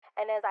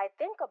And as I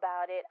think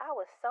about it, I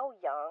was so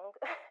young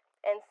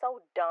and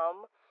so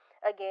dumb.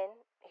 Again,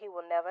 he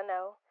will never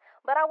know.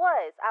 But I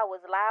was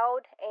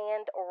loud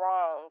and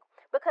wrong.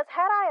 Because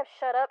had I have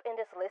shut up and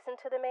just listened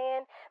to the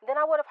man, then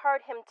I would have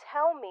heard him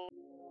tell me.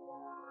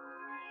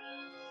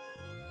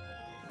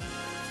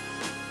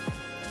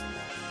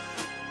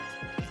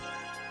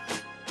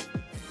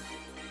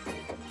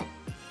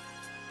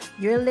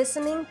 You're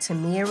listening to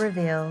Mia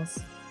Reveals.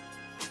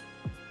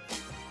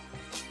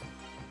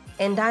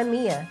 And I'm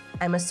Mia.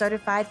 I'm a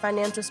certified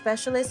financial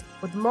specialist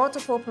with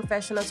multiple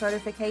professional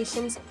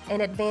certifications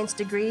and advanced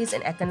degrees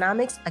in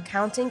economics,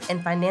 accounting,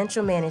 and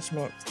financial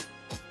management.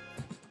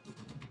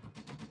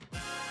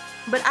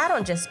 But I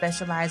don't just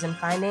specialize in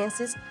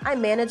finances, I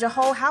manage a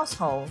whole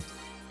household.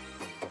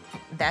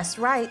 That's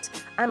right,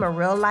 I'm a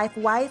real-life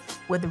wife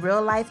with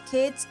real-life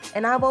kids,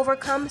 and I've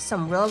overcome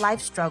some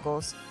real-life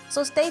struggles.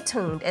 So stay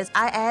tuned as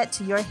I add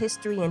to your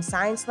history and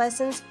science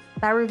lessons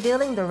by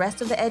revealing the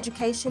rest of the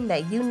education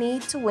that you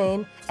need to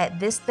win at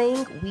this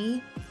thing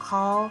we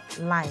call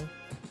life.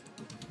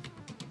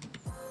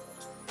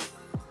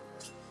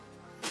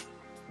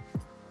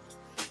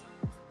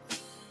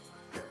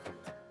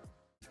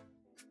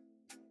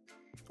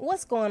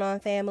 What's going on,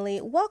 family?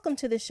 Welcome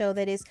to the show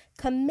that is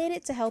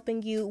committed to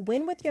helping you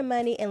win with your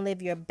money and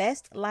live your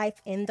best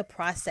life in the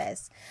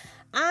process.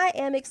 I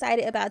am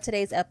excited about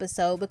today's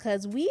episode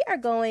because we are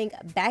going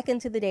back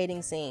into the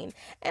dating scene.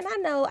 And I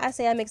know I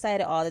say I'm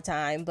excited all the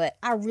time, but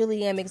I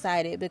really am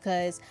excited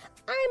because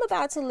I'm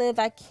about to live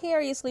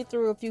vicariously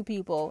through a few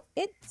people.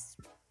 It's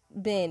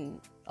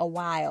been a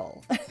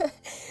while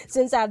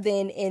since I've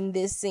been in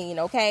this scene,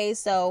 okay?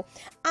 So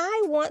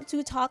I want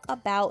to talk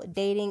about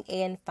dating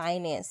and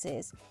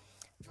finances.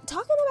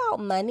 Talking about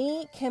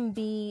money can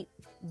be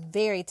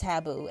very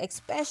taboo,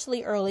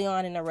 especially early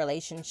on in a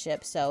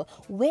relationship. So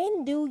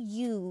when do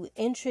you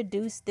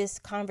introduce this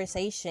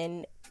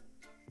conversation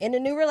in a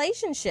new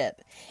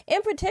relationship?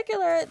 In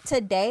particular,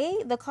 today,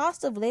 the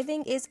cost of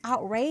living is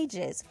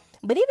outrageous.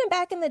 But even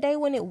back in the day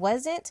when it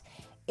wasn't,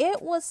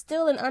 it was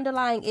still an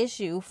underlying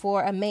issue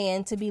for a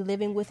man to be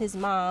living with his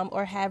mom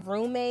or have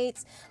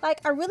roommates. Like,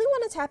 I really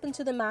want to tap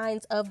into the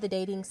minds of the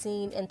dating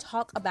scene and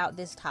talk about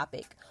this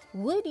topic.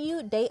 Would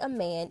you date a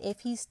man if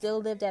he still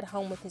lived at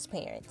home with his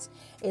parents?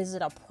 Is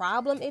it a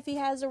problem if he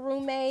has a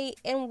roommate?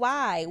 And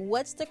why?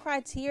 What's the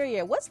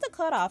criteria? What's the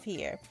cutoff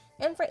here?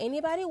 And for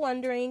anybody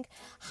wondering,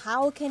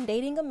 how can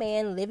dating a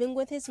man living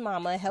with his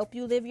mama help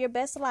you live your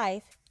best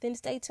life? Then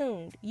stay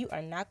tuned. You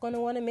are not going to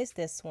want to miss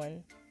this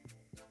one.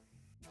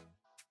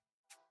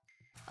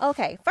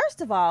 Okay,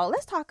 first of all,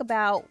 let's talk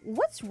about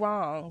what's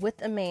wrong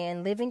with a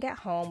man living at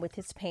home with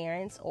his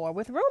parents or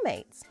with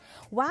roommates.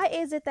 Why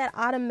is it that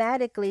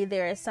automatically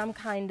there is some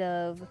kind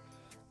of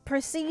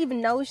perceived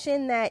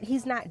notion that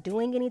he's not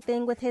doing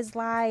anything with his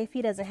life?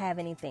 He doesn't have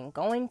anything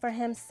going for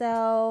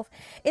himself.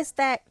 It's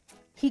that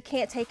he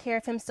can't take care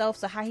of himself,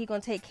 so how he gonna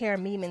take care of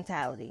me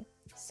mentality.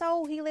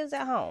 So he lives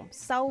at home.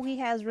 So he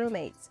has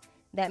roommates.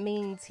 That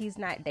means he's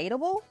not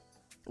dateable?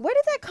 Where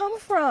did that come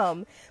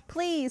from?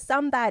 Please,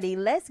 somebody,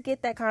 let's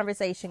get that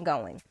conversation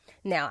going.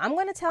 Now, I'm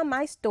going to tell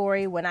my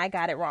story when I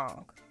got it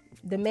wrong.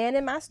 The man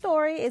in my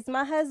story is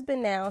my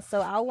husband now,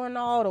 so I wasn't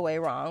all the way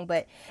wrong,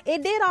 but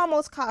it did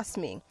almost cost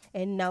me.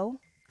 And no,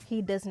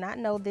 he does not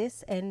know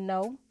this, and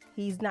no,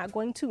 he's not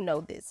going to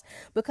know this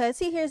because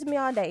he hears me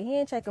all day. He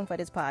ain't checking for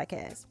this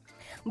podcast.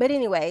 But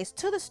anyways,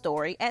 to the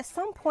story, at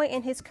some point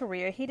in his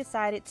career, he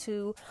decided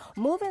to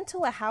move into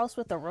a house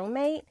with a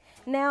roommate.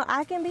 Now,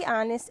 I can be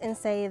honest and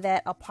say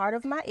that a part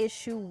of my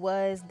issue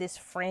was this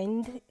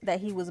friend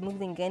that he was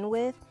moving in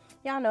with.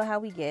 Y'all know how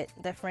we get.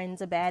 The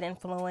friend's a bad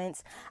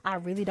influence. I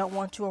really don't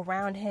want you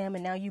around him,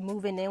 and now you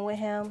moving in with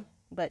him.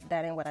 But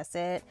that ain't what I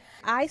said.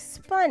 I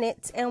spun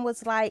it and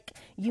was like,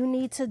 you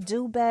need to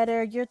do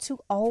better. You're too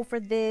old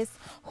for this.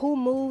 Who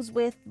moves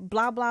with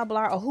blah, blah,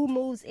 blah, or who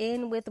moves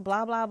in with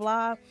blah, blah,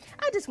 blah.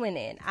 I just went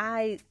in.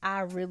 I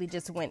really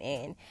just went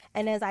in.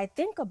 And as I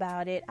think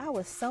about it, I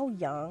was so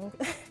young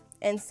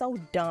and so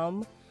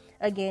dumb.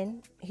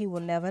 Again, he will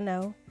never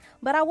know.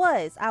 But I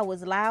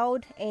was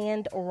loud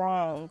and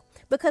wrong.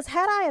 Because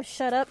had I have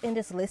shut up and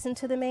just listened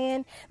to the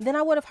man, then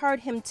I would have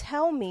heard him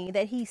tell me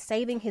that he's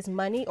saving his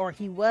money, or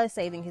he was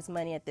saving his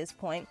money at this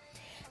point.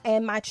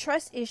 And my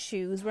trust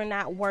issues were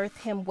not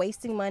worth him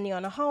wasting money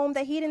on a home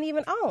that he didn't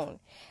even own.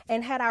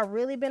 And had I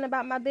really been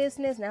about my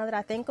business, now that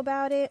I think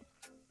about it,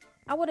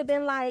 I would have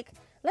been like,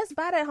 let's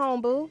buy that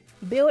home, boo.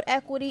 Build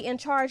equity and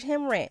charge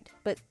him rent.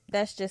 But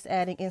that's just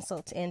adding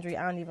insult to injury.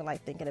 I don't even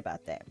like thinking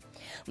about that.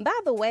 By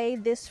the way,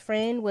 this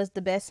friend was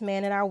the best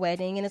man at our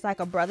wedding and it's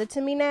like a brother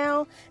to me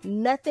now.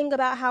 Nothing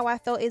about how I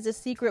felt is a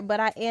secret, but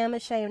I am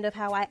ashamed of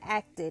how I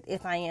acted,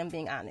 if I am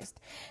being honest.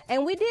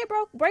 And we did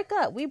break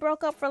up. We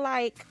broke up for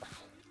like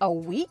a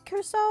week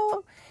or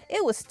so.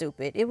 It was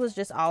stupid. It was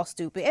just all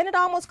stupid. And it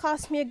almost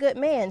cost me a good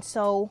man.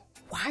 So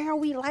why are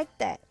we like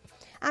that?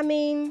 I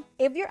mean,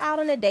 if you're out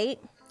on a date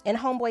and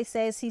homeboy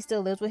says he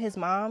still lives with his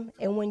mom,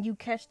 and when you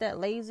catch that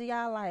lazy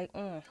eye, like,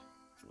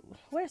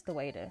 where's the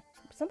waiter?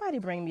 Somebody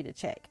bring me the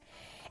check.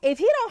 If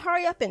he don't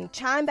hurry up and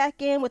chime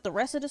back in with the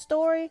rest of the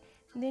story,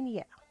 then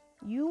yeah,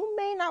 you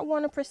may not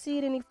want to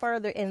proceed any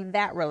further in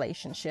that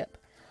relationship.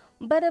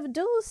 But if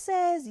dude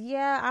says,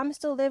 yeah, I'm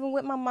still living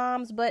with my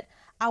moms, but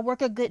I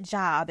work a good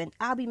job and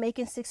I'll be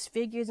making 6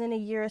 figures in a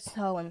year or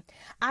so, and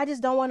I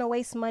just don't want to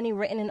waste money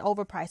renting an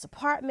overpriced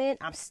apartment.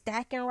 I'm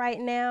stacking right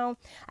now.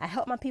 I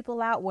help my people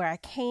out where I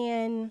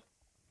can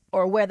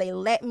or where they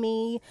let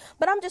me,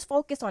 but I'm just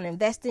focused on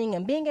investing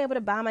and being able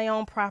to buy my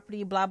own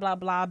property, blah, blah,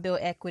 blah, build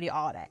equity,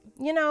 all that.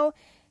 You know,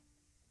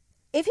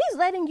 if he's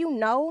letting you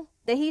know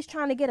that he's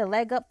trying to get a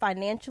leg up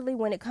financially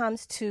when it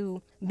comes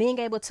to being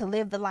able to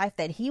live the life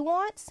that he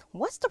wants,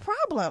 what's the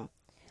problem?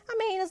 I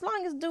mean, as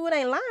long as dude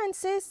ain't lying,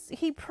 sis,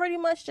 he pretty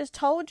much just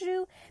told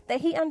you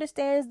that he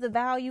understands the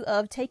value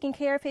of taking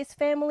care of his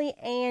family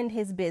and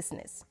his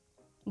business.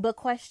 But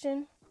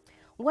question,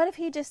 what if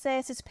he just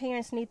says his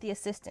parents need the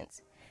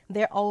assistance?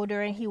 They're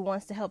older and he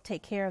wants to help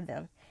take care of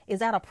them. Is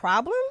that a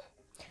problem?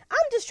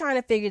 I'm just trying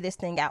to figure this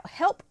thing out.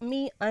 Help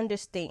me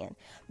understand.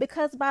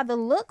 Because by the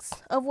looks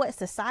of what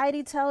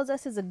society tells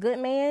us is a good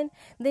man,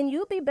 then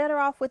you'd be better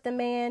off with the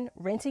man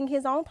renting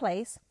his own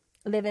place,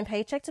 living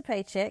paycheck to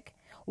paycheck,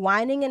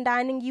 whining and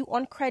dining you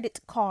on credit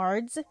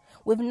cards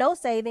with no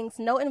savings,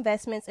 no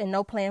investments, and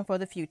no plan for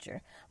the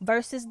future,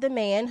 versus the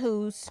man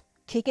who's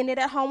kicking it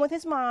at home with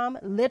his mom,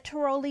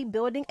 literally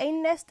building a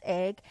nest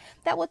egg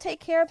that will take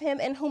care of him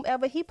and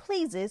whomever he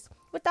pleases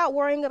without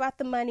worrying about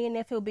the money and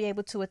if he'll be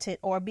able to attend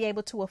or be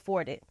able to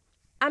afford it.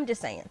 I'm just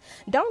saying,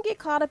 don't get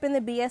caught up in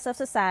the BS of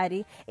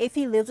society. If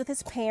he lives with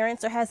his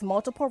parents or has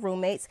multiple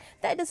roommates,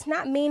 that does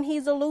not mean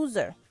he's a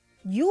loser.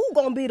 You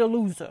gonna be the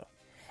loser.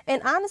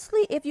 And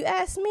honestly, if you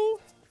ask me,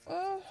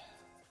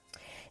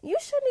 you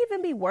shouldn't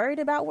even be worried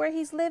about where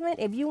he's living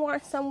if you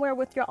aren't somewhere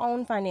with your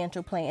own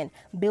financial plan,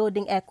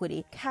 building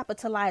equity,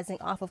 capitalizing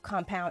off of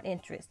compound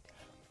interest.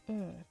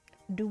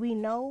 Do we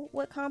know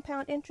what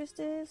compound interest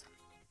is?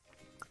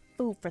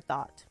 Food for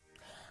thought.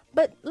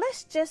 But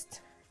let's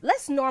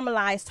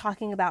normalize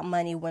talking about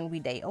money when we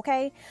date,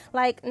 okay?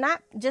 Like,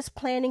 not just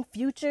planning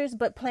futures,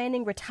 but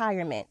planning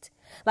retirement.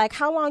 Like,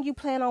 how long you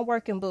plan on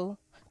working, boo?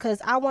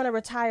 Because I want to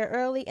retire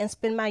early and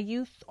spend my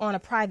youth on a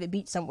private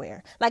beach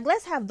somewhere. Like,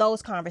 let's have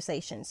those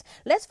conversations.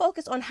 Let's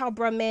focus on how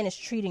bruh man is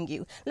treating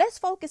you. Let's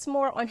focus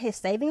more on his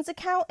savings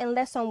account and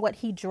less on what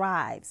he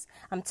drives.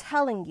 I'm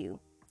telling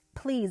you,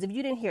 please, if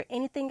you didn't hear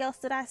anything else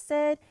that I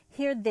said,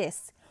 hear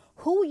this.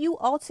 Who you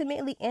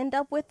ultimately end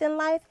up with in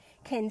life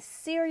can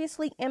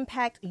seriously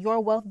impact your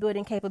wealth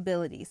building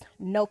capabilities.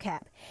 No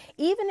cap.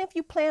 Even if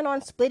you plan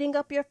on splitting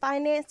up your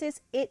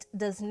finances, it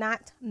does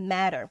not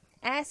matter.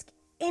 Ask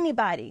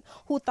anybody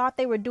who thought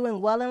they were doing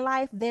well in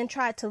life, then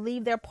tried to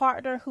leave their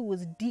partner who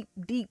was deep,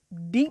 deep,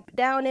 deep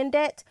down in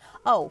debt.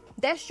 Oh,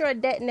 that's your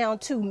debt now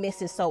too,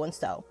 Mrs.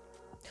 So-and-so.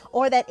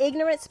 Or that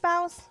ignorant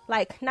spouse,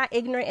 like not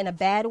ignorant in a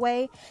bad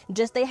way,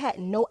 just they had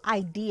no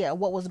idea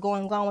what was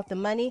going on with the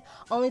money,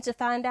 only to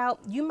find out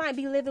you might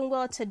be living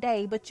well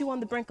today, but you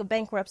on the brink of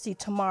bankruptcy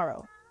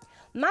tomorrow.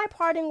 My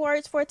parting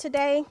words for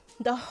today,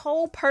 the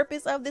whole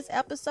purpose of this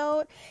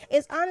episode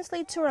is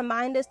honestly to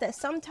remind us that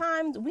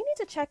sometimes we need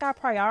to check our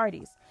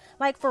priorities,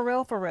 like for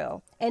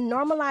real, and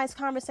normalize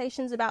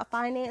conversations about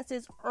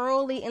finances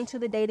early into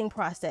the dating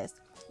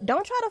process.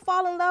 Don't try to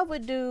fall in love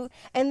with dude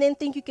and then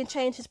think you can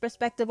change his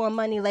perspective on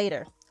money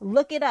later.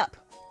 Look it up.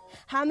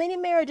 How many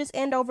marriages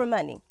end over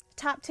money?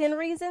 Top 10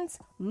 reasons?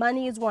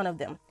 Money is one of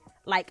them,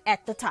 like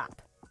at the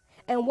top.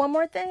 And one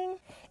more thing,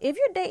 if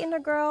you're dating a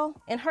girl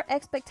and her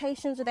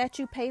expectations are that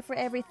you pay for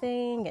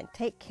everything and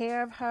take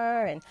care of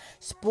her and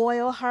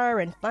spoil her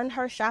and fund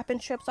her shopping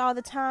trips all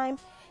the time,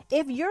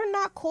 if you're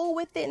not cool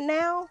with it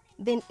now,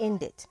 then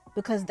end it,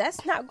 because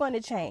that's not going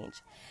to change.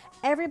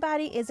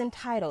 Everybody is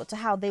entitled to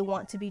how they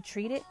want to be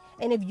treated,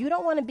 and if you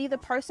don't want to be the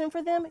person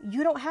for them,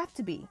 you don't have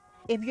to be.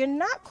 If you're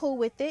not cool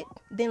with it,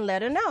 then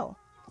let her know.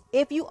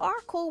 If you are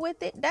cool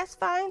with it, that's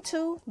fine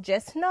too.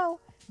 Just know,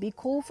 be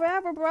cool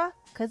forever, bruh,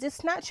 because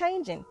it's not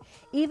changing.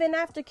 Even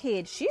after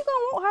kids, she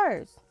gonna want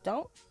hers.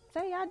 Don't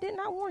say I did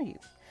not warn you.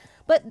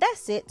 But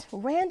that's it.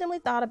 Randomly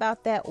thought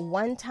about that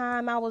one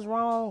time I was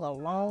wrong a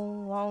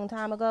long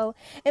time ago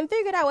and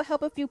figured I would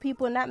help a few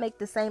people not make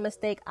the same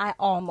mistake I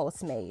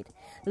almost made.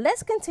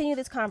 Let's continue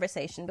this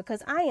conversation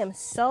because I am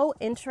so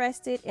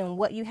interested in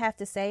what you have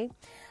to say.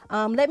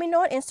 Let me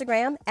know on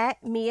Instagram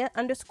at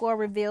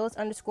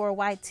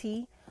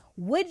Mia_reveals_YT.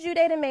 Would you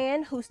date a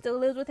man who still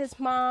lives with his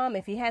mom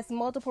if he has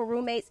multiple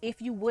roommates?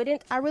 If you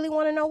wouldn't, I really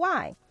want to know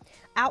why.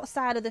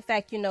 Outside of the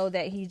fact,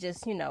 that he's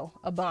just, a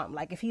bum.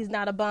 Like if he's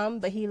not a bum,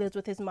 but he lives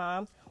with his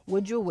mom,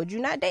 would you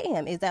not date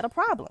him? Is that a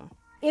problem?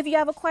 If you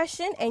have a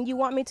question and you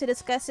want me to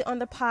discuss it on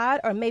the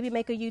pod or maybe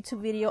make a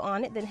YouTube video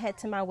on it, then head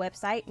to my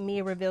website,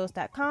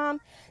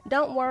 MiaReveals.com.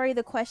 Don't worry,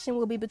 the question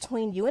will be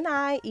between you and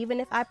I, even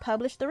if I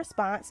publish the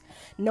response.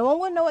 No one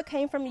will know it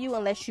came from you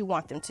unless you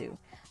want them to.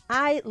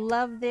 I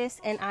love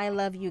this and I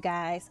love you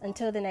guys.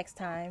 Until the next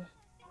time.